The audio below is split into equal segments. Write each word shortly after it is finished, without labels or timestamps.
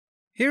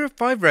Here are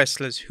 5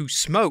 wrestlers who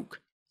smoke.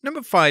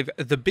 Number 5,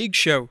 The Big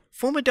Show.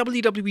 Former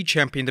WWE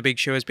Champion The Big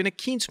Show has been a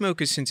keen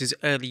smoker since his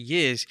early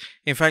years.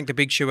 In fact, The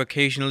Big Show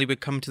occasionally would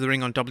come to the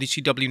ring on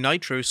WCW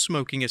Nitro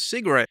smoking a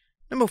cigarette.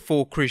 Number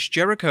 4, Chris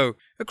Jericho.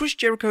 Chris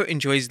Jericho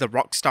enjoys the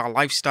rock star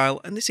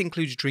lifestyle, and this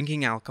includes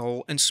drinking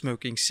alcohol and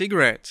smoking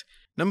cigarettes.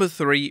 Number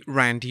 3,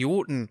 Randy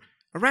Orton.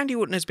 Randy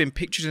Orton has been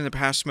pictured in the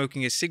past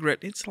smoking a cigarette.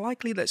 It's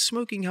likely that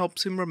smoking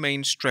helps him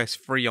remain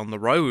stress-free on the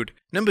road.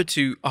 Number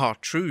 2,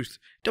 R-Truth.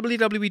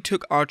 WWE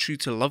took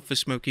R-Truth's love for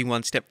smoking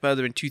one step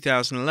further in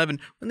 2011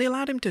 when they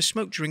allowed him to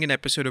smoke during an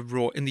episode of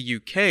Raw in the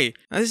UK.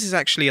 Now this is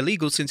actually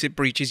illegal since it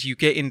breaches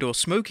UK indoor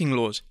smoking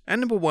laws.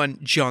 And number 1,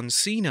 John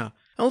Cena.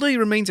 Although he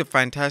remains a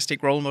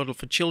fantastic role model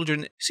for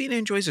children, Cena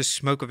enjoys a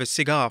smoke of a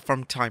cigar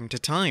from time to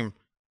time.